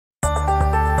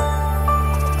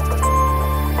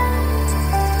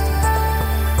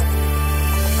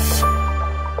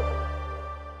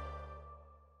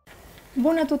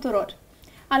Bună tuturor!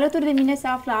 Alături de mine se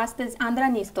află astăzi Andra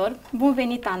Nistor. Bun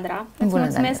venit, Andra! Îți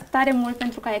mulțumesc tare mult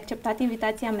pentru că ai acceptat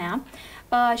invitația mea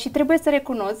și trebuie să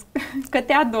recunosc că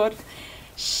te ador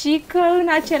și că în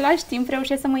același timp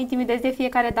reușesc să mă intimidez de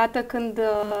fiecare dată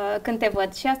când te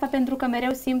văd. Și asta pentru că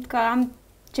mereu simt că am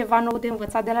ceva nou de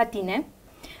învățat de la tine.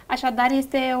 Așadar,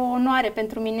 este o onoare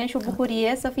pentru mine și o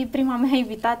bucurie să fii prima mea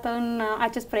invitată în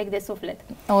acest proiect de suflet.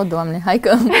 O, Doamne, hai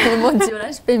că mă emoționa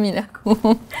și pe mine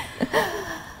acum.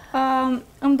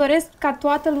 Îmi doresc ca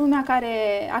toată lumea care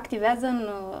activează în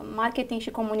marketing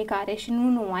și comunicare și nu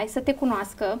numai, să te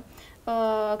cunoască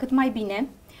cât mai bine.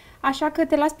 Așa că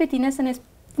te las pe tine să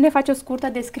ne faci o scurtă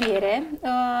descriere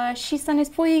și să ne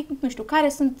spui, nu știu, care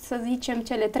sunt, să zicem,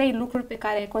 cele 3 lucruri pe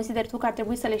care consideri tu că ar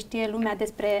trebui să le știe lumea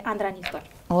despre Andra Nistor.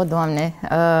 O, Doamne,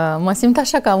 mă simt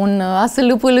așa ca un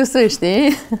ASL-PLS, știi?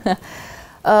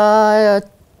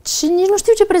 Și nici nu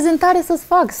știu ce prezentare să-ți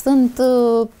fac. Sunt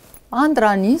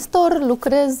Andra Nistor,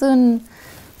 lucrez în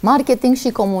marketing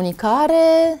și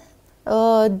comunicare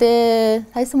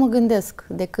hai să mă gândesc,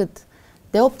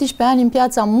 de 18 ani în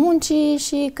piața muncii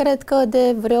și cred că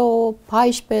de vreo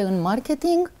 14 în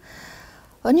marketing.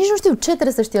 Nici nu știu ce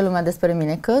trebuie să știe lumea despre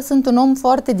mine, că sunt un om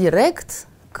foarte direct,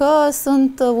 că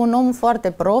sunt un om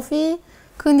foarte profi,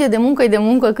 când e de muncă, e de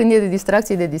muncă, când e de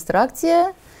distracție, e de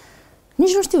distracție.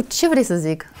 Nici nu știu ce vrei să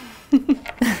zic.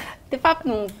 De fapt,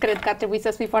 nu cred că ar trebui să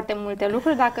spui foarte multe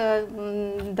lucruri. Dacă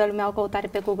dă lumea o căutare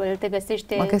pe Google, te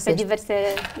găsește pe diverse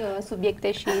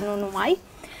subiecte și nu numai.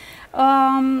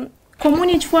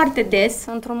 Comunici foarte des,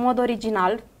 într-un mod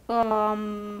original,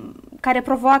 care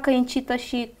provoacă, incită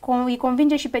și îi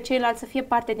convinge și pe ceilalți să fie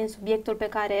parte din subiectul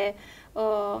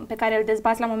pe care îl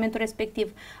dezbați la momentul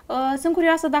respectiv. Sunt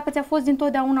curioasă dacă ți-a fost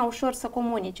dintotdeauna ușor să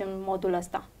comunici în modul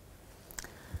ăsta.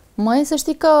 Măi, să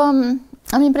știi că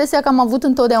am impresia că am avut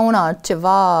întotdeauna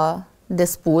ceva de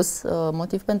spus,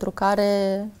 motiv pentru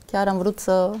care chiar am vrut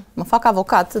să mă fac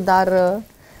avocat, dar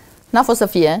n-a fost să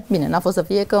fie. Bine, n-a fost să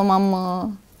fie că m-am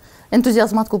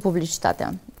entuziasmat cu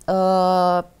publicitatea.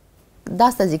 De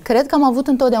asta zic, cred că am avut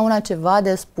întotdeauna ceva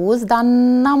de spus, dar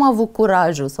n-am avut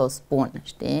curajul să o spun,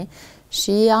 știi?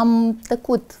 Și am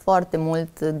tăcut foarte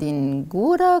mult din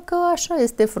gură că așa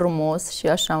este frumos și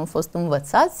așa am fost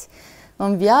învățați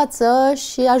în viață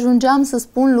și ajungeam să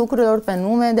spun lucrurilor pe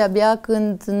nume de-abia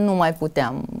când nu mai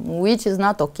puteam. Which is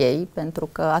not ok, pentru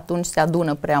că atunci se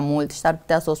adună prea mult și s-ar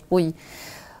putea să o spui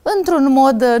într-un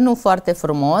mod nu foarte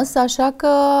frumos, așa că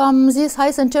am zis hai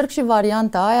să încerc și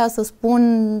varianta aia, să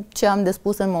spun ce am de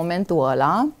spus în momentul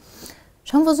ăla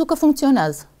și am văzut că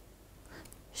funcționează.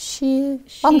 Și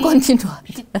am continuat.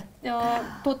 Și,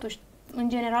 totuși, în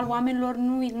general, oamenilor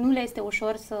nu le este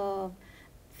ușor să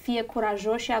fie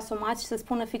curajoși și asumați și să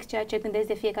spună fix ceea ce gândesc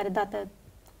de fiecare dată.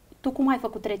 Tu cum ai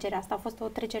făcut trecerea asta? A fost o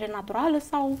trecere naturală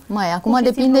sau... Acum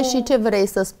depinde și ce vrei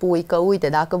să spui, că uite,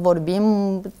 dacă vorbim,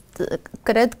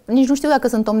 nici nu știu dacă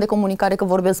sunt om de comunicare că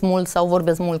vorbesc mult sau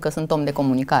vorbesc mult că sunt om de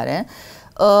comunicare,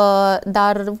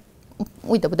 dar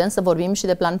uite, putem să vorbim și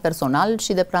de plan personal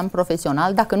și de plan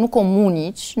profesional. Dacă nu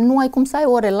comunici, nu ai cum să ai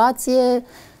o relație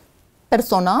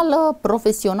personală,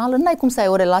 profesională, n-ai cum să ai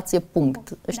o relație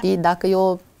punct, știi? Dacă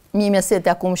mie mi-e sete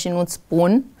acum și nu-ți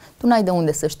spun, tu n-ai de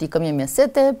unde să știi că mie mi-e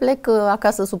sete, plec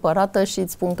acasă supărată și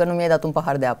îți spun că nu mi-ai dat un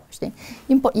pahar de apă, știi?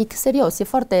 E serios, e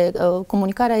foarte,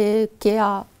 comunicarea e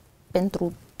cheia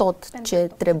pentru tot ce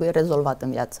trebuie rezolvat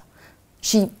în viață.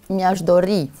 Și mi-aș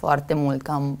dori foarte mult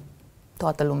ca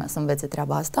toată lumea să învețe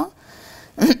treaba asta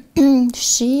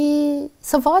și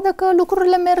să vadă că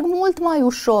lucrurile merg mult mai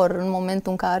ușor în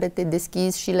momentul în care te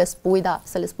deschizi și le spui,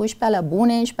 să le spui și pe alea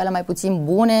bune și pe alea mai puțin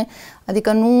bune,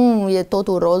 adică nu e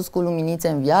totul roz cu luminițe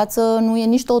în viață, nu e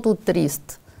nici totul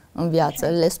trist în viață.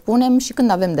 Le spunem și când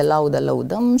avem de laudă,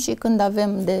 lăudăm și când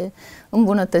avem de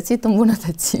îmbunătățit,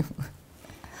 îmbunătățim.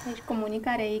 Deci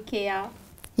comunicarea e cheia.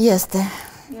 Este.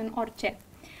 În orice.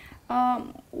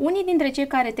 Unii dintre cei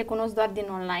care te cunosc doar din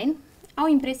online au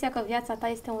impresia că viața ta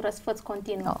este un răsfăț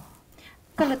continuu.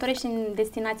 Călătorești în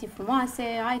destinații frumoase,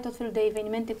 ai tot felul de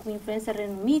evenimente cu influenceri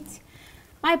renumiți,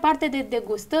 ai parte de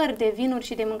degustări de vinuri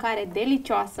și de mâncare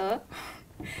delicioasă.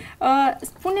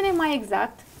 Spune-ne mai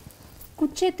exact cu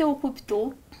ce te ocupi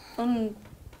tu în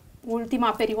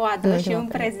ultima perioadă și în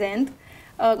prezent.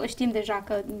 Știm deja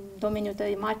că domeniul tău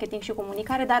e marketing și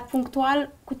comunicare, dar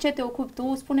punctual cu ce te ocupi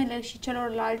tu, spune-le și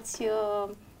celorlalți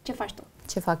ce faci tu.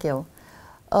 Ce fac eu?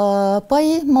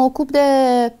 Păi mă ocup de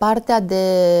partea de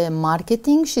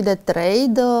marketing și de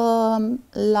trade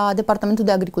la Departamentul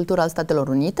de Agricultură al Statelor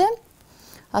Unite.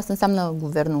 Asta înseamnă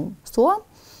guvernul SUA.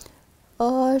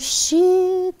 Și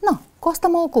cu asta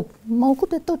mă ocup. Mă ocup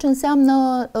de tot ce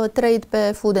înseamnă trade pe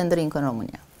food and drink în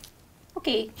România.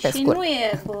 Ok, și nu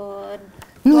e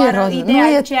doar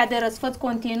ideea aceea de răsfăț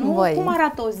continuu. Cum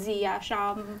arată o zi,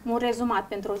 așa, un rezumat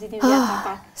pentru o zi din viața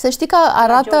ta? Să știi că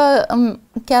arată,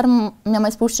 chiar mi-a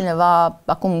mai spus cineva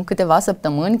acum câteva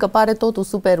săptămâni, că pare totul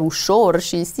super ușor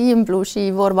și simplu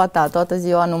și vorba ta, toată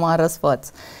ziua numai răsfăț.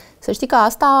 Să știi că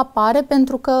asta apare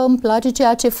pentru că îmi place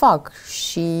ceea ce fac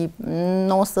și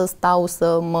nu o să stau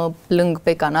să mă plâng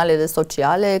pe canalele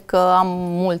sociale că am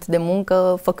mult de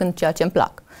muncă făcând ceea ce îmi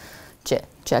plac.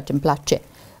 Ceea ce îmi place.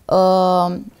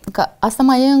 Că asta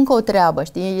mai e încă o treabă,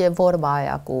 știi? E vorba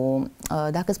aia cu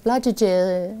dacă îți place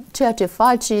ceea ce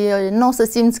faci, nu o să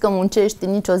simți că muncești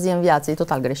nicio zi în viață, e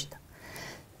total greșită.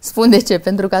 Spun de ce?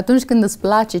 Pentru că atunci când îți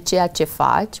place ceea ce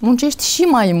faci, muncești și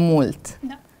mai mult.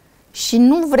 Da. Și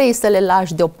nu vrei să le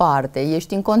lași deoparte,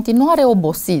 ești în continuare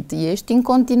obosit, ești în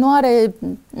continuare,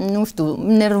 nu știu,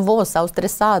 nervos sau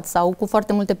stresat sau cu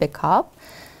foarte multe pe cap,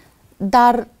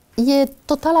 dar e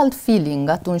total alt feeling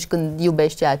atunci când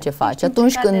iubești ceea ce faci, ești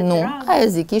atunci când nu, aia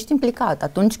zic, ești implicat,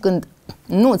 atunci când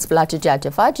nu îți place ceea ce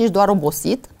faci, ești doar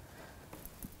obosit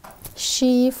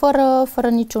și fără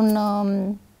niciun,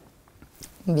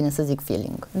 bine să zic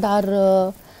feeling, dar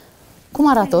cum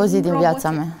arată o zi din viața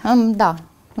mea? Da.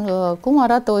 Cum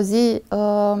arată o zi,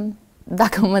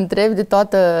 dacă mă întreb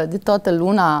de toată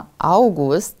luna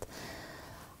august,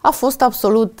 a fost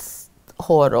absolut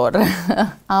horror.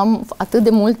 Am atât de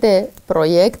multe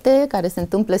proiecte care se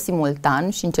întâmplă simultan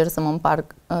și încerc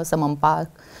să mă împarc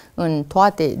în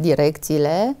toate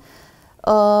direcțiile.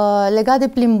 Legat de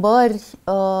plimbări,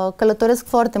 călătoresc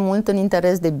foarte mult în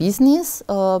interes de business,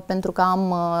 pentru că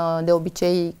am de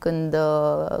obicei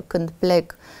când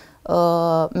plec,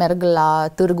 merg la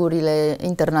târgurile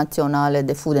internaționale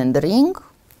de food and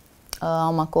drink.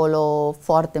 Am acolo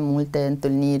foarte multe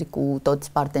întâlniri cu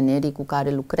toți partenerii cu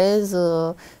care lucrez,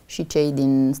 și cei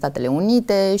din Statele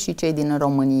Unite și cei din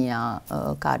România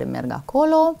care merg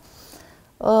acolo.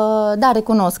 Da,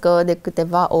 recunosc că de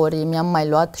câteva ori mi-am mai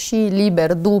luat și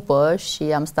liber după și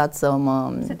am stat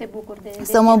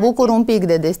să mă bucur un pic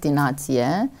de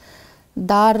destinație.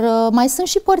 Dar mai sunt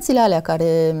și părțile alea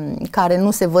care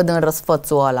nu se văd în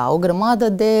răsfățul ăla. O grămadă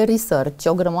de research,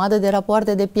 o grămadă de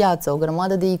rapoarte de piață, o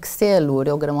grămadă de Excel-uri,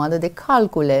 o grămadă de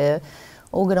calcule,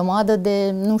 o grămadă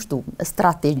de, nu știu,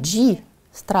 strategii.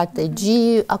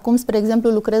 Acum, spre exemplu,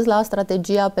 lucrez la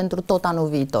strategia pentru tot anul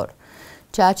viitor,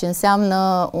 ceea ce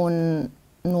înseamnă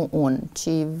ci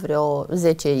vreo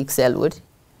 10 Excel-uri.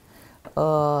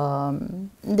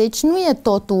 Deci nu e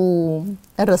totul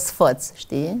răsfăț,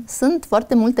 știi? Sunt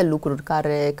foarte multe lucruri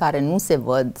care nu se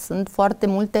văd, sunt foarte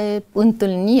multe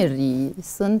întâlniri,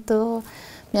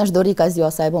 mi-aș dori ca ziua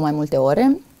să aibă mai multe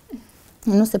ore,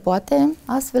 nu se poate,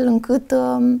 astfel încât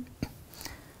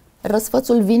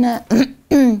răsfățul vine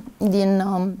din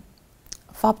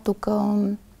faptul că,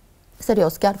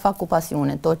 serios, chiar fac cu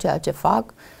pasiune tot ceea ce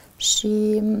fac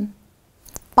și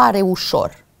pare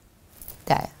ușor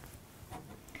de aia.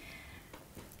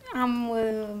 Am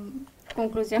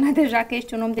concluzionat deja că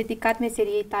ești un om dedicat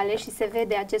meseriei tale și se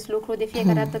vede acest lucru de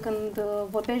fiecare dată când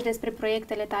vorbești despre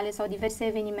proiectele tale sau diverse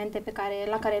evenimente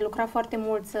la care ai lucrat foarte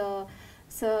mult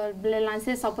să le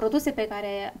lansezi sau produse pe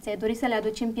care ți-ai dorit să le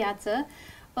aduci în piață.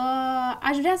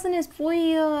 Aș vrea să ne spui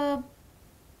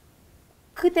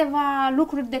câteva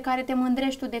lucruri de care te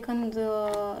mândrești tu de când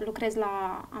lucrezi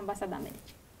la Ambasada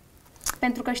Americii.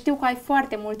 Pentru că știu că ai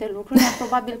foarte multe lucruri, dar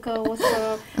probabil că o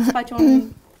să faci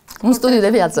un studiu de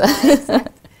viață.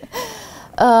 Exact.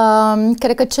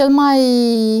 Cred că cel mai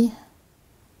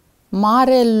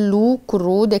mare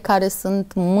lucru de care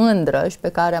sunt mândră și pe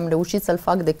care am reușit să-l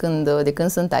fac de când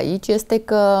sunt aici este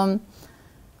că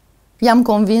i-am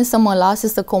convins să mă lase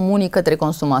să comunic către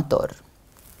consumator.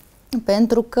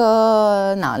 Pentru că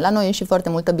la noi e și foarte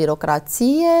multă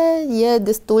birocrație,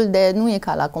 nu e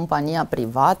ca la compania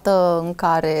privată în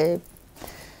care,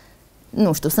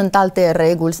 nu știu, sunt alte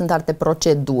reguli, sunt alte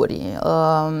proceduri.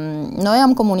 Noi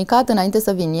am comunicat înainte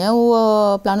să vin eu,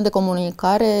 planul de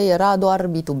comunicare era doar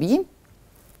B2B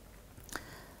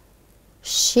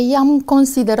și am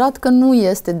considerat că nu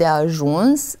este de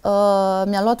ajuns.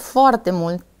 Mi-a luat foarte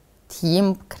mult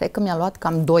timp, cred că mi-a luat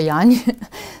cam 2 ani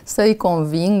să-i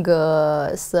conving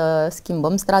să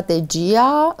schimbăm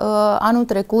strategia. Anul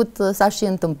trecut s-a și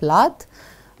întâmplat.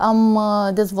 Am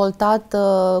dezvoltat,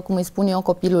 cum îi spun eu,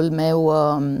 copilul meu,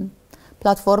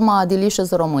 platforma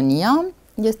Delicious România.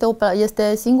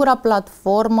 Este singura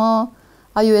platformă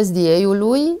a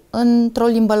USDA-ului într-o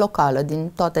limbă locală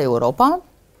din toată Europa.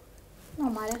 O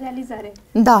mare realizare.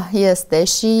 Da, este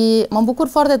și mă bucur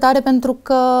foarte tare pentru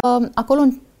că acolo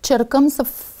încercăm să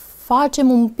facem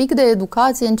un pic de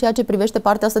educație în ceea ce privește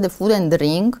partea asta de food and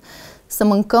drink, să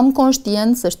mâncăm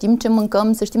conștient, să știm ce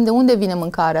mâncăm, să știm de unde vine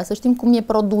mâncarea, să știm cum e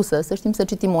produsă, să știm să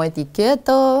citim o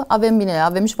etichetă.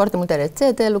 Avem și foarte multe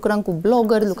rețete, lucrăm cu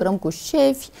bloggeri, lucrăm cu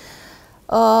șefi.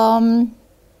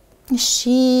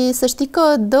 Și să știi că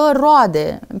dă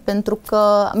roade, pentru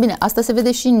că, bine, asta se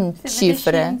vede și în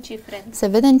cifre. Se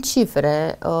vede în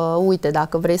cifre. Uite,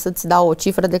 dacă vrei să-ți dau o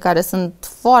cifră de care sunt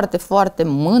foarte, foarte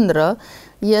mândră,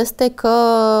 este că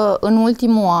în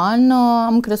ultimul an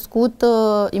am crescut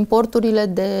importurile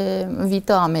de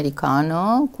vită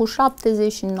americană cu 79%.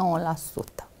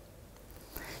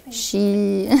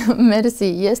 Și,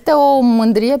 mersi, este o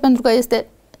mândrie pentru că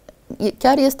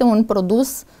chiar este un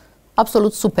produs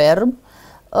absolut superb,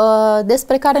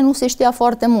 despre care nu se știa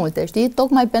foarte multe, știi?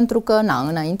 Tocmai pentru că,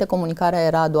 înainte comunicarea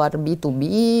era doar B2B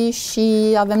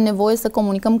și avem nevoie să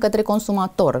comunicăm către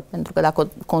consumator, pentru că dacă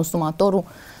consumatorul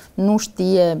nu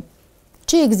știe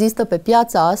ce există pe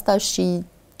piața asta și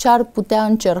ce ar putea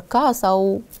încerca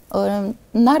sau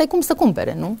n-are cum să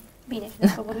cumpere, nu? Bine, și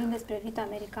dacă vorbim despre vita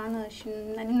americană și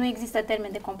nu există termen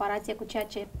de comparație cu ceea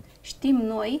ce știm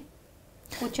noi,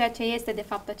 cu ceea ce este de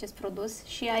fapt acest produs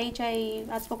și aici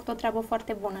ați făcut o treabă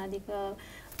foarte bună, adică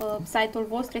site-ul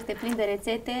vostru este plin de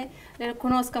rețete,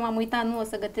 recunosc că m-am uitat, nu o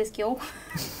să gătesc eu,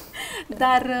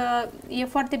 dar e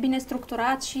foarte bine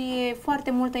structurat și e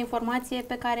foarte multă informație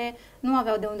pe care nu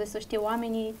aveau de unde să știe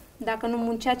oamenii dacă nu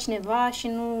muncea cineva și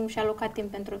nu și-a alocat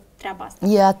timp pentru treaba asta.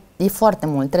 E foarte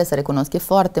mult, trebuie să recunosc, e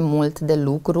foarte mult de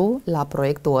lucru la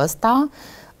proiectul ăsta,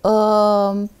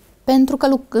 pentru că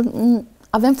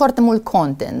avem foarte mult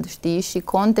content, știi? Și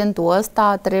contentul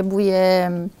ăsta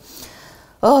trebuie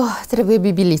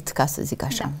bibilit, ca să zic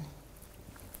așa. Da.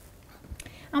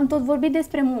 Am tot vorbit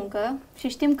despre muncă și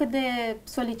știm cât de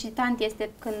solicitant este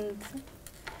când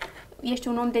ești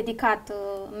un om dedicat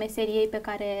meseriei pe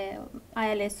care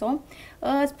ai ales-o.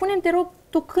 Spune-mi, te rog,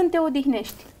 tu când te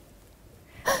odihnești?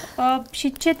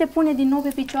 Și ce te pune din nou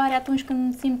pe picioare atunci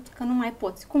când simți că nu mai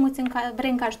poți? Cum îți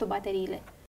reîncarci tu bateriile?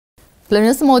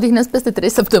 Plănuiesc să mă odihnesc peste 3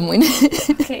 săptămâni.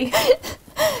 Ok.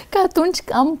 Că atunci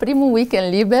am primul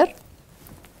weekend liber.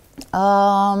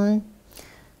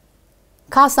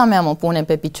 Casa mea mă pune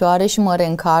pe picioare și mă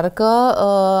reîncarcă.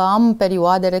 Am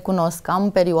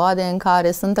perioade în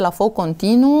care sunt la foc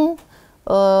continuu.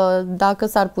 Dacă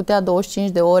s-ar putea 25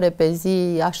 de ore pe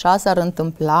zi, așa s-ar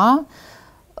întâmpla.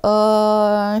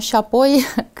 Și apoi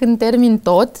când termin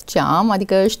tot ce am,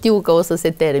 adică știu că o să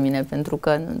se termine, pentru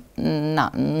că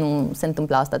nu se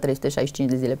întâmplă asta 365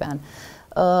 de zile pe an,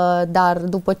 dar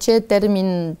după ce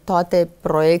termin toate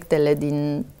proiectele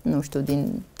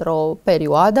dintr-o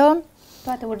perioadă,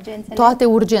 toate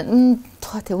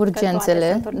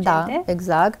urgențele, da,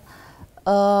 exact,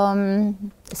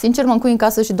 sincer mă încui în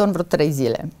casă și dorm vreo 3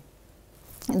 zile,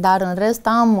 dar în rest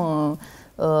am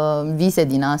vise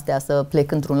din astea, să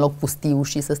plec într-un loc pustiu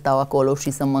și să stau acolo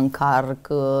și să mă încarc,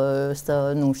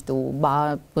 să, nu știu,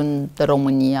 ba în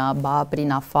România, ba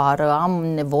prin afară. Am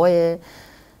nevoie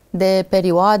de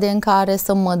perioade în care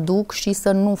să mă duc și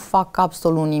să nu fac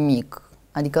absolut nimic.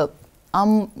 Adică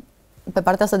pe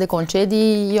partea asta de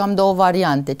concedii, eu am 2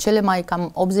 variante.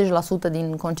 Cam 80%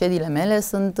 din concediile mele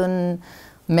sunt în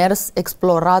mers,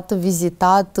 explorat,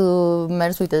 vizitat,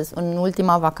 uite, în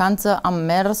ultima vacanță am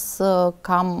mers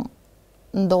cam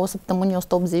în 2 săptămâni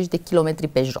 180 de kilometri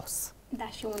pe jos. Da,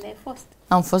 și unde ai fost?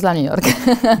 Am fost la New York.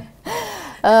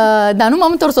 Dar nu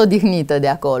m-am întors odihnită de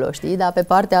acolo, știi? Dar pe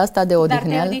partea asta de odihneală...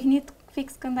 Dar te-ai odihnit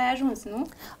fix când ai ajuns, nu?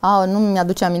 Nu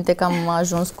mi-aduce aminte că am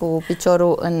ajuns cu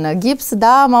piciorul în gips,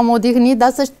 da, m-am odihnit,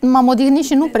 dar m-am odihnit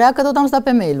și nu prea, că tot am stat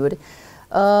pe mail-uri.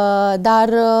 Dar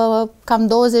cam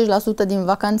 20% din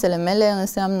vacanțele mele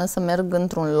înseamnă să merg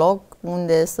într-un loc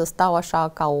unde să stau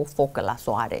așa ca o focă la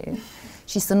soare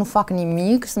și să nu fac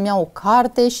nimic, să-mi iau o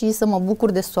carte și să mă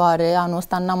bucur de soare. Anul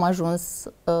ăsta n-am ajuns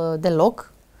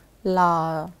deloc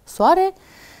la soare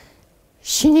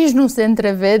și nici nu se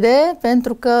întrevede,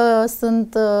 pentru că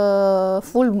sunt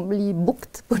fully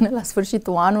booked până la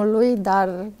sfârșitul anului,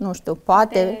 dar nu știu,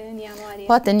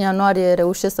 poate în ianuarie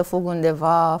reușesc să fug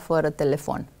undeva fără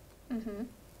telefon.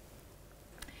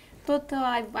 Tot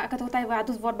ai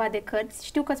adus vorba de cărți,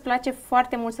 știu că îți place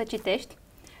foarte mult să citești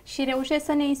și reușești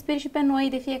să ne inspiri și pe noi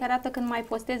de fiecare dată când mai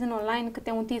postezi în online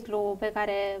câte un titlu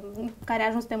care a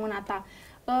ajuns pe mâna ta.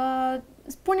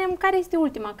 Spune-mi, care este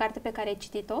ultima carte pe care ai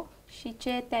citit-o și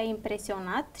ce te-a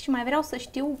impresionat și mai vreau să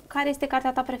știu care este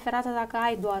cartea ta preferată dacă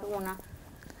ai doar una.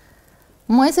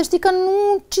 Mai să știi că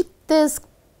nu citesc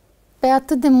pe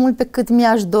atât de mult pe cât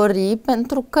mi-aș dori,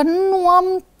 pentru că nu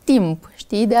am timp,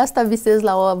 știi? De asta visez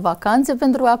la o vacanță,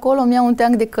 pentru că acolo mi-au un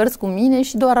teanc de cărți cu mine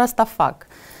și doar asta fac.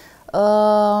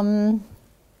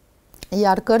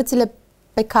 Iar cărțile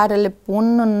pe care le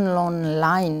pun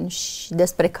online și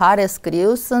despre care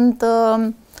scriu sunt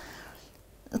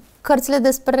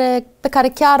cărțile pe care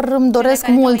chiar îmi doresc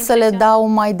mult să le dau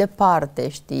mai departe,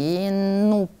 știi?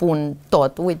 Nu pun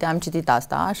tot. Uite, am citit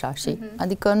asta, așa, și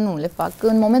adică nu le fac.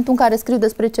 În momentul în care scriu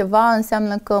despre ceva,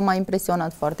 înseamnă că m-a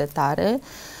impresionat foarte tare.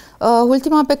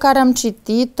 Ultima pe care am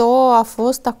citit-o a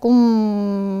fost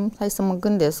acum, hai să mă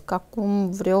gândesc, acum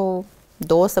vreo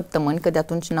 2 săptămâni, că de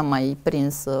atunci n-am mai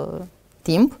prins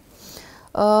timp.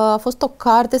 A fost o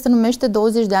carte, se numește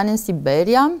 20 de ani în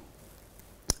Siberia.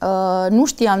 Nu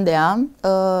știam de ea,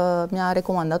 mi-a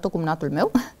recomandat-o cumnatul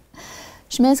meu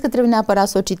și mi-a zis că trebuie neapărat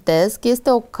să o citesc.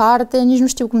 Este o carte, nici nu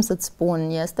știu cum să-ți spun,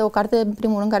 este o carte, în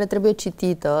primul rând, care trebuie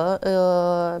citită.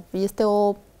 Este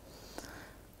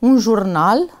un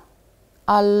jurnal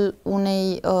al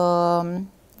unei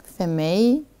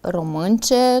femei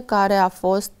românce care a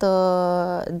fost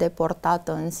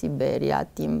deportată în Siberia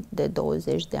timp de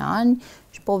 20 de ani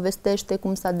și povestește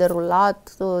cum s-a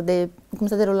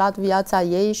derulat viața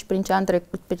ei și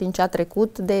prin ce a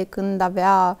trecut de când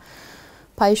avea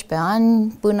 14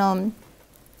 ani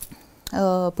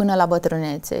până la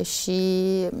bătrânețe. Și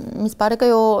mi se pare că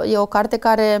e o carte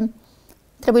care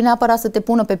trebuie neapărat să te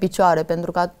pună pe picioare,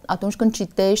 pentru că atunci când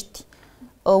citești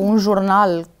un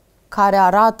jurnal care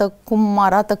arată cum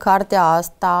arată cartea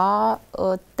asta,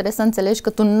 trebuie să înțelegi că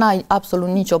tu n-ai absolut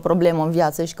nicio problemă în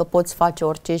viață și că poți face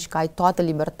orice și că ai toată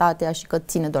libertatea și că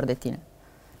ține doar de tine.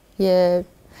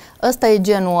 Ăsta e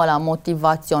genul ăla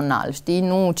motivațional, știi?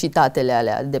 Nu citatele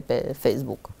alea de pe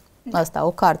Facebook. Asta,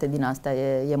 o carte din asta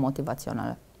e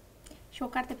motivațională. Și o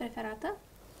carte preferată?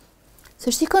 Să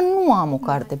știi că nu am o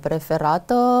carte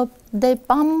preferată,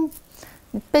 am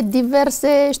pe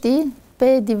diverse, știi?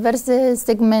 Pe diverse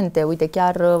segmente. Uite,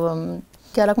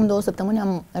 chiar acum 2 săptămâni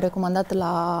am recomandat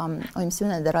la o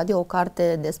emisiune de radio o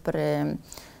carte despre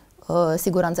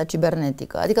siguranța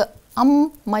cibernetică. Adică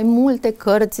am mai multe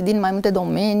cărți din mai multe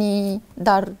domenii,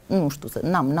 dar nu știu,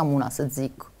 n-am una să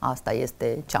zic asta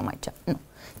este cea mai cea. Nu.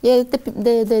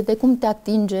 E de cum te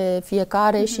atinge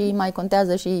fiecare și mai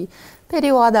contează și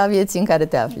perioada vieții în care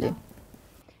te afli. Da.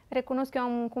 Recunosc că eu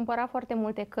am cumpărat foarte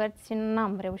multe cărți și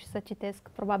n-am reușit să citesc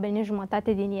probabil nici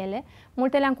jumătate din ele.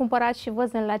 Multe le-am cumpărat și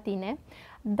văzând la tine,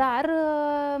 dar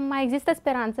mai există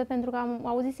speranță, pentru că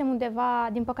auzisem undeva,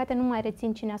 din păcate nu mai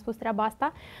rețin cine a spus treaba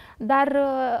asta, dar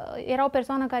era o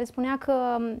persoană care spunea că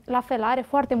la fel are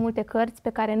foarte multe cărți pe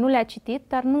care nu le-a citit,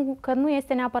 dar că nu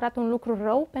este neapărat un lucru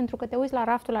rău, pentru că te uiți la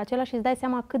raftul acela și îți dai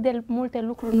seama cât de multe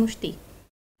lucruri nu știi.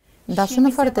 Da, sună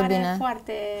foarte bine.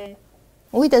 Foarte...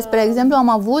 Uite, spre exemplu,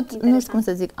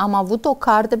 am avut o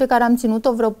carte pe care am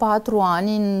ținut-o vreo 4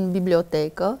 ani în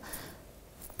bibliotecă,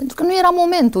 pentru că nu era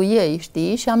momentul ei,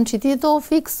 știi? Și am citit-o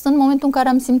fix în momentul în care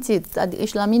am simțit. Adică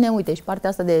și la mine, uite, și partea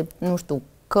asta de, nu știu,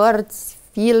 cărți,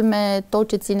 filme, tot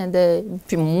ce ține de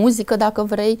și muzică, dacă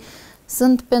vrei,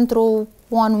 sunt pentru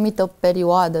o anumită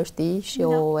perioadă, știi? Și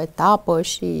o etapă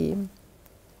și...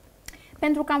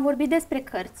 Pentru că am vorbit despre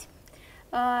cărți.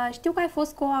 Știu că ai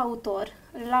fost coautor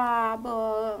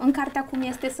în cartea Cum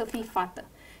este să fii fată.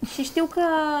 Și știu că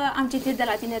am citit de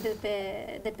la tine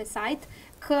de pe site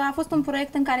că a fost un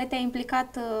proiect în care te-ai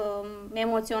implicat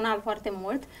emoțional foarte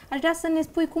mult. Aș vrea să ne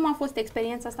spui cum a fost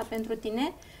experiența asta pentru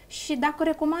tine și dacă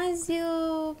recomanzi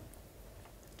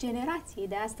generației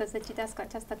de astăzi să citească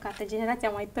această carte, generația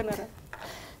mai tânără.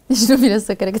 Deci nu vine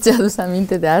să cred că ți-a adus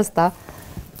aminte de asta.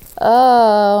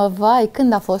 Vai,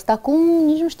 când a fost? Acum,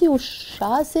 nici nu știu, 6-7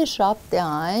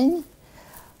 ani.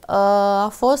 A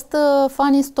fost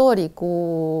funny story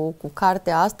cu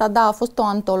cartea asta. Da, a fost o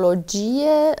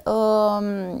antologie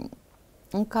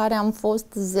în care am fost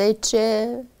 10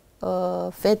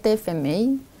 fete,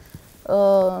 femei,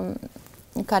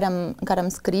 în care am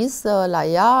scris la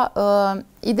ea.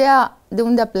 Ideea de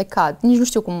unde a plecat, nici nu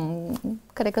știu cum,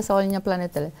 cred că s-au aliniat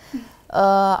planetele.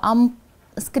 Am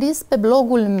scris pe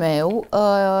blogul meu,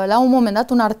 la un moment dat,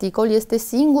 un articol, este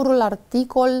singurul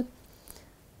articol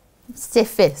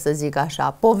SF, să zic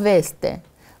așa, poveste.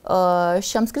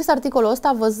 Și am scris articolul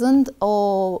ăsta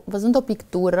văzând o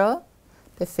pictură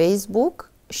pe Facebook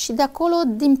și de acolo,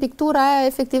 din pictura aia,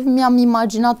 efectiv, mi-am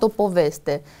imaginat o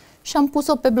poveste. Și am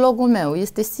pus-o pe blogul meu.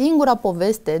 Este singura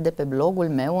poveste de pe blogul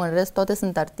meu, în rest toate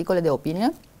sunt articole de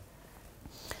opinie.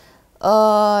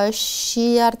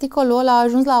 Și articolul ăla a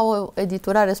ajuns la o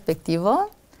editură respectivă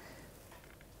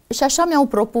și așa mi-au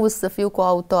propus să fiu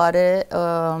coautoare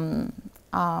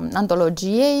a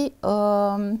antologiei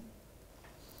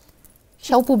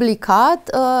și au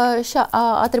publicat și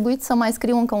a trebuit să mai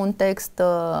scriu încă un text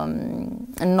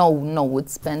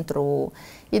nouț pentru...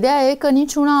 Ideea e că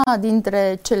niciuna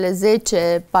dintre cele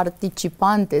 10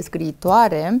 participante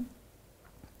scriitoare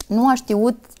nu a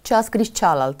știut ce a scris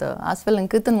cealaltă, astfel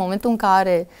încât în momentul în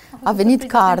care a venit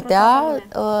cartea,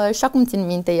 și acum țin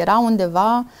minte, era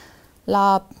undeva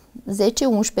la 10-11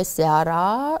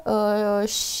 seara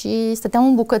și stăteam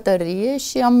în bucătărie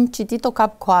și am citit-o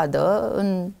cap-coadă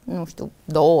în, nu știu,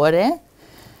 2 ore,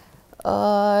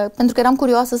 pentru că eram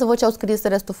curioasă să văd ce au scris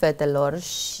restul fetelor.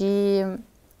 Și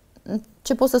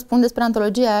ce pot să spun despre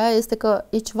antologia aia este că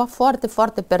e ceva foarte,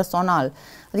 foarte personal.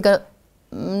 Adică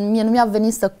mie nu mi-a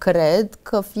venit să cred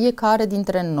că fiecare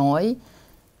dintre noi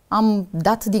am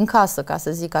dat din casă, ca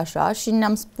să zic așa, și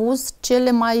ne-am spus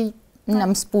cele mai...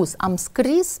 am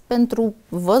scris pentru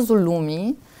văzul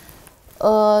lumii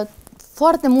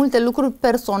foarte multe lucruri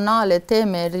personale,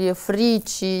 temeri,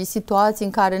 frici, situații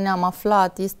în care ne-am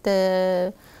aflat.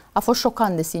 A fost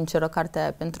șocant de sinceră cartea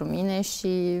aia pentru mine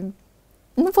și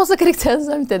nu pot să cred că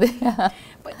ți-ați aminte de ea.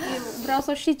 Păi, eu vreau să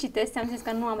o și citesc, ți-am zis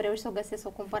că nu am reușit să o găsesc, să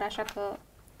o cumpăr, așa că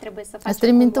trebuie să facem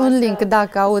trimit un link, da,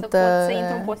 caut. Să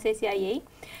intru în posesia ei.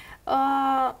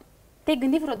 Te-ai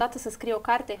gândit vreodată să scrii o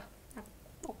carte?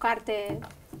 O carte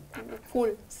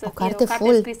full, o carte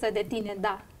scrisă de tine,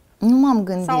 da. Nu m-am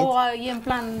gândit. Sau e în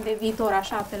plan de viitor,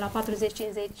 așa, pe la 40-50?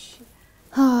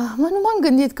 Nu m-am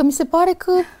gândit, că mi se pare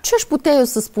că ce aș putea eu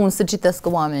să spun să citească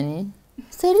oamenii?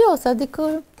 Serios, adică,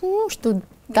 nu știu,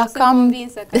 dacă sunt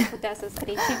convinsă că ai putea să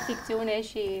scrii și ficțiune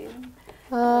și...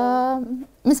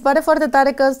 mi se pare foarte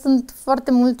tare că sunt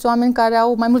foarte mulți oameni care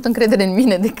au mai multă încredere în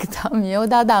mine decât am eu.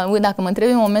 Da, dacă mă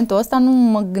întrebi în momentul ăsta,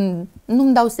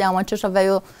 nu-mi dau seama ce aș avea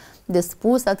eu de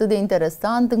spus atât de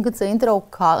interesant încât să intre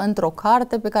într-o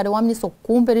carte pe care oamenii să o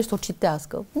cumpere și să o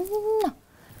citească.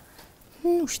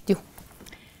 Nu știu.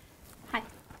 Hai,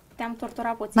 te-am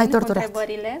torturat puțin cu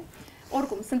întrebările.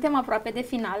 Oricum, suntem aproape de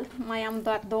final. Mai am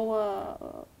doar 2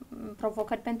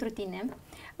 provocări pentru tine.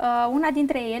 Una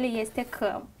dintre ele este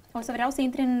că o să vreau să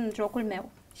intri în jocul meu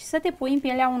și să te pui în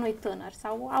pielea unui tânăr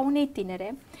sau a unei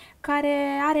tinere care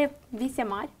are vise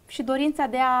mari și dorința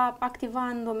de a activa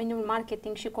în domeniul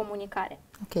marketing și comunicare.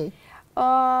 Ok.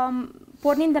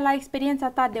 Pornind de la experiența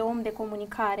ta de om de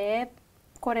comunicare,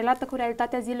 corelată cu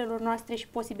realitatea zilelor noastre și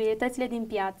posibilitățile din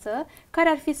piață, care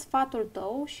ar fi sfatul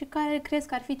tău și care crezi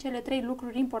că ar fi cele 3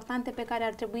 lucruri importante pe care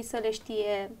ar trebui să le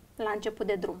știe la început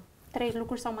de drum? 3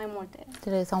 lucruri sau mai multe?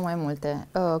 3 sau mai multe,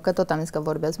 că tot am zis că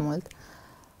vorbesc mult.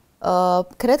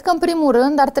 Cred că în primul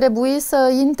rând ar trebui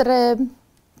să intre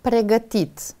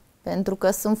pregătit, pentru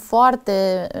că sunt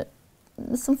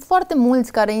foarte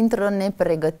mulți care intră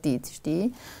nepregătiți,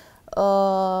 știi?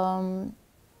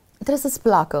 Trebuie să-ți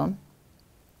placă.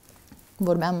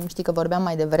 Știi că vorbeam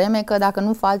mai devreme că dacă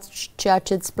nu faci ceea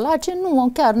ce îți place,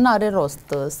 chiar n-are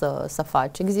rost să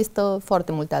faci. Există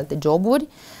foarte multe alte joburi.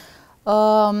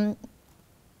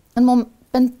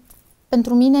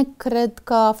 Pentru mine cred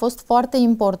că a fost foarte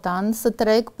important să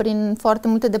trec prin foarte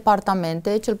multe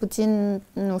departamente, cel puțin,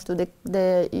 nu știu,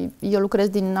 eu lucrez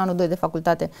din anul 2 de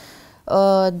facultate,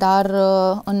 dar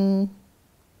în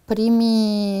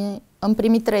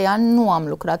primii 3 ani nu am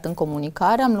lucrat în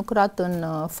comunicare, am lucrat în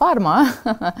farma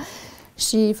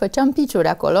și făceam pitch-uri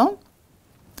acolo.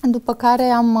 După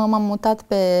care m-am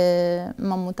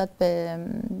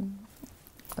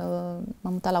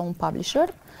mutat la un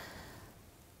publisher.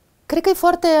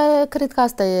 Cred că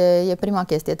asta e prima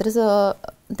chestie.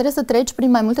 Trebuie să treci prin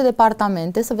mai multe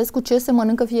departamente, să vezi cu ce se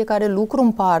mănâncă fiecare lucru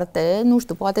în parte. Nu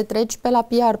știu, poate treci pe la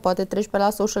PR, poate treci pe la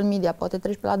social media, poate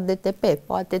treci pe la DTP,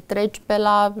 poate treci pe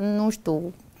la, nu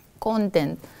știu,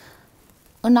 content.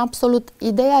 În absolut,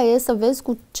 ideea e să vezi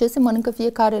cu ce se mănâncă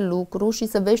fiecare lucru și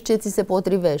să vezi ce ți se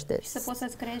potrivește. Și să poți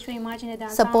să-ți creezi o imagine de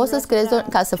ansamblu. Să poți să-ți creezi,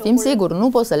 ca să fim siguri, nu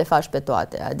poți să le faci pe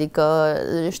toate. Adică,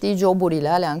 știi, joburile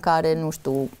alea în care, nu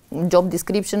știu, job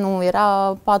description-ul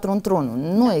era 4 într-1.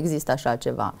 Nu există așa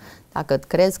ceva. Dacă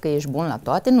crezi că ești bun la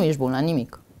toate, nu ești bun la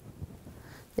nimic.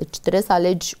 Deci trebuie să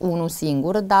alegi unul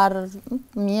singur, dar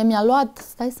mie mi-a luat,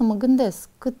 stai să mă gândesc,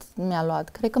 cât mi-a luat?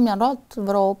 Cred că mi-a luat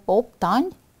vreo 8 ani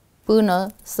până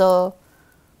să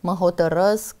mă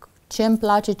hotărăsc ce îmi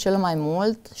place cel mai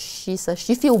mult și să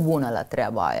și fiu bună la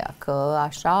treaba aia. Că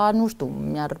așa, nu știu,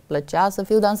 mi-ar plăcea să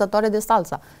fiu dansatoare de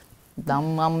salsa.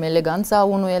 Am eleganța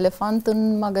unui elefant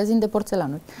în magazin de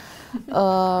porțelanuri.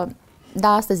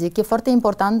 Da, asta zic, e foarte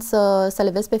important să le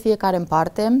vezi pe fiecare în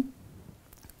parte.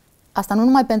 Asta nu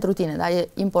numai pentru tine, dar e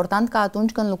important ca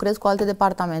atunci când lucrezi cu alte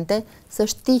departamente să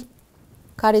știi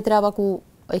care-i treaba cu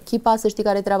echipa, să știi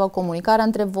care-i treaba cu comunicarea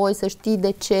între voi, să știi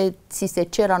de ce ți se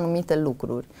cer anumite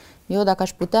lucruri. Eu, dacă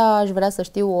aș putea, aș vrea să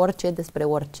știu orice despre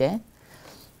orice,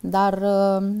 dar,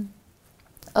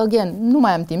 again, nu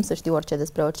mai am timp să știu orice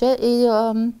despre orice.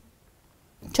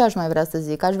 Ce aș mai vrea să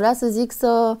zic? Aș vrea să zic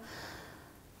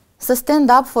să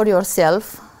stand up for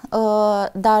yourself,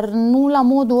 dar nu la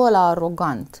modul ăla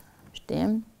arogant,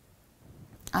 știi?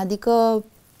 Adică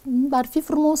ar fi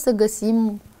frumos să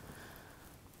găsim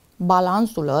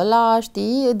balansul ăla,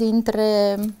 știi,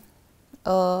 dintre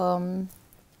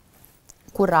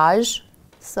curaj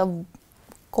să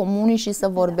comunici și să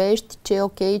vorbești ce e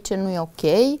ok, ce nu e ok,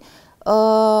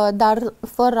 dar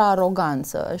fără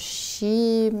aroganță.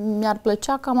 Și mi-ar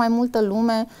plăcea ca mai multă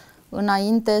lume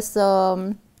înainte să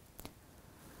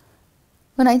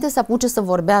apuce să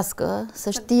vorbească, să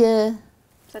știe...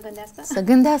 Să gândească? Să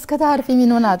gândească, da, ar fi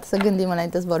minunat să gândim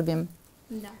înainte să vorbim.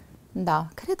 Da. Da,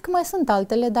 cred că mai sunt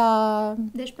altele, dar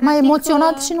deci, m-a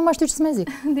emoționat și nu mai știu ce să mai zic.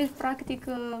 Deci, practic,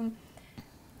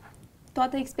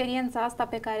 toată experiența asta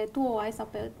pe care tu o ai sau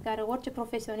pe care orice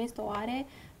profesionist o are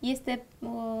este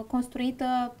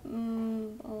construită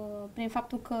prin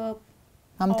faptul că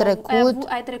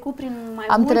ai trecut prin mai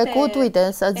multe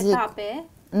uite, să zic, etape.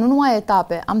 Nu numai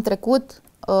etape, am trecut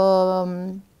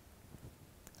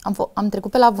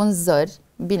pe la vânzări.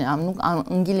 Bine,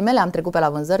 în ghilimele am trecut pe la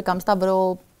vânzări, că am stat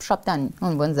vreo 7 ani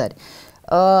în vânzări.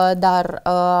 Dar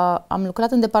am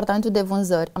lucrat în departamentul de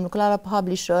vânzări, am lucrat la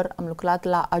publisher, am lucrat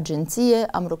la agenție,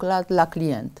 am lucrat la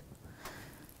client.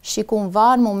 Și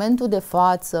cumva, în momentul de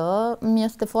față,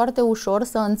 mi-este foarte ușor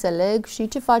să înțeleg și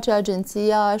ce face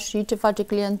agenția, și ce face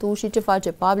clientul, și ce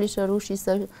face publisherul și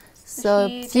să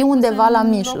fiu undeva la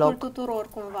mijloc. Tuturor,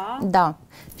 cumva. Da.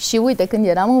 Și uite, când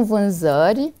eram în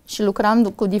vânzări și lucram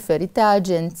cu diferite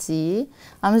agenții,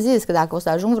 am zis că dacă o să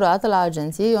ajung vreodată la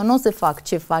agenție, eu nu o să fac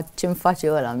ce îmi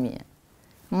face ăla mie.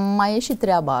 Mai e și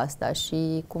treaba asta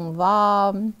și cumva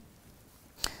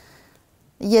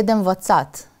e de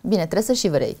învățat. Bine, trebuie să și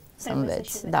vrei să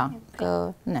înveți. Da,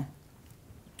 că ne.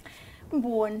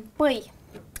 Bun, păi,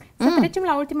 să trecem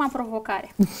la ultima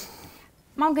provocare.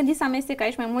 M-am gândit să amestec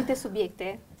aici mai multe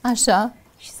subiecte. Așa.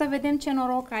 Și să vedem ce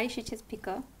noroc ai și ce-ți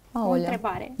pică. Aolea. O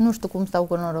întrebare. Nu știu cum stau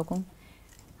cu norocul.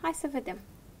 Hai să vedem.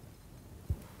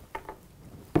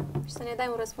 Și să ne dai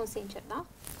un răspuns sincer, da?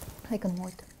 Hai că mă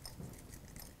uit.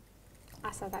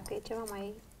 Asta dacă e ceva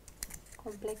mai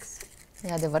complex.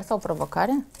 E adevăr sau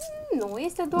provocare? Nu,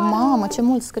 este doar... Mamă, ce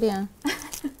mult scrie.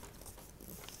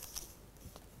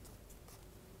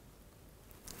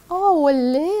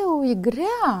 Aoleu, e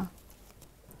grea.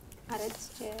 Arăți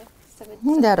ce... Să vezi.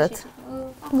 Unde arăt?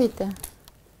 Uite,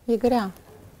 e grea.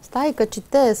 Stai că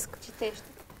citesc. Citește.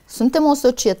 Suntem o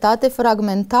societate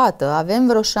fragmentată. Avem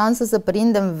vreo șansă să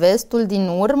prindem vestul din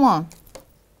urmă?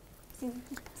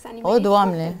 O,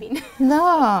 Doamne!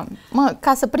 Da, mă,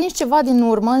 ca să prinzi ceva din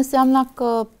urmă înseamnă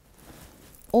că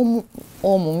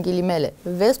omul, în ghilimele,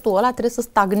 vestul ăla trebuie să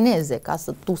stagneze ca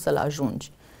să tu să-l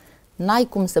ajungi. N-ai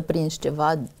cum să prinzi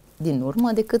ceva din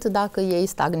urmă decât dacă ei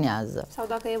stagnează. Sau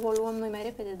dacă evoluăm noi mai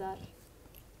repede, dar...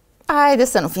 Haide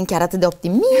să nu fim chiar atât de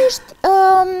optimiști.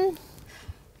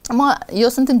 Eu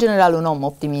sunt în general un om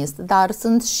optimist, dar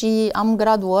am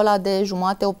gradul ăla de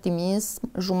jumate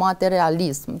optimism, jumate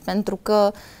realism, pentru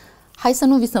că hai să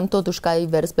nu visăm totuși că ai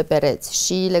vers pe pereți.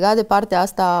 Și legat de partea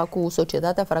asta cu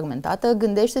societatea fragmentată,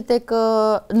 gândește-te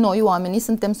că noi, oamenii,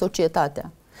 suntem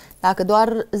societatea. Dacă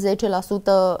doar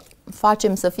 10%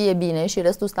 facem să fie bine și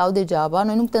restul stau degeaba,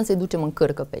 noi nu putem să-i ducem în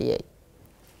cârcă pe ei.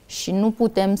 Și nu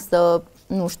putem să,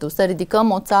 nu știu, să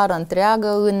ridicăm o țară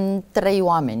întreagă în 3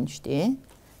 oameni, știi?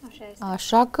 Așa este.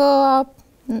 Așa că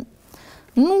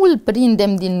nu îl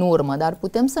prindem din urmă, dar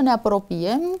putem să ne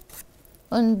apropiem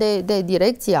de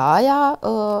direcția aia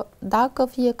dacă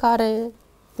fiecare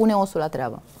pune osul la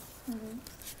treabă.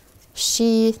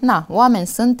 Și, oameni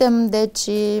suntem, deci...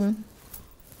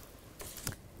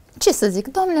 Ce să zic?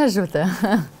 Doamne ajută!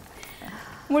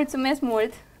 Mulțumesc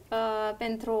mult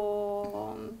pentru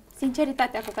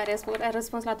sinceritatea cu care ai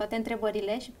răspuns la toate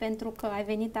întrebările și pentru că ai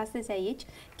venit astăzi aici.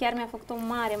 Chiar mi-a făcut o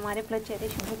mare, mare plăcere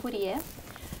și bucurie.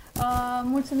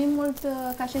 Mulțumim mult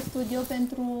ca și studio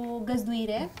pentru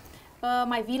găzduire.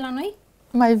 Mai vii la noi?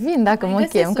 Mai vin dacă mă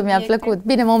chem, că mi-a plăcut.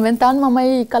 Bine, momentan m-am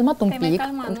mai calmat un pic,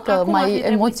 că mai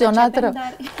emoționat rău.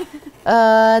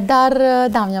 Dar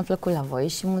da, mi-a plăcut la voi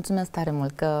și mulțumesc tare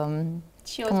mult că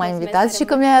m-ai invitat și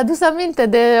că mi-ai adus aminte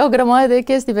de o grămadă de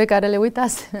chestii pe care le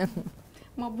uitasem.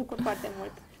 Mă bucur foarte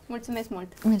mult. Mulțumesc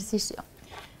mult. Mersi și eu.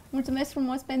 Mulțumesc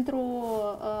frumos pentru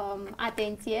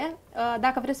atenție.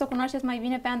 Dacă vreți să o cunoașteți mai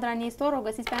bine pe Andra Nistor, o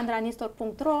găsiți pe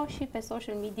andranistor.ro și pe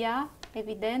social media,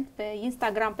 evident, pe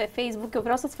Instagram, pe Facebook. Eu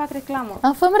vreau să-ți fac reclamă.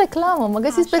 Făm reclamă, mă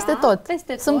găsiți peste tot.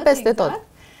 Sunt peste tot.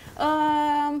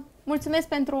 Mulțumesc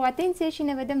pentru atenție și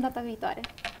ne vedem data viitoare.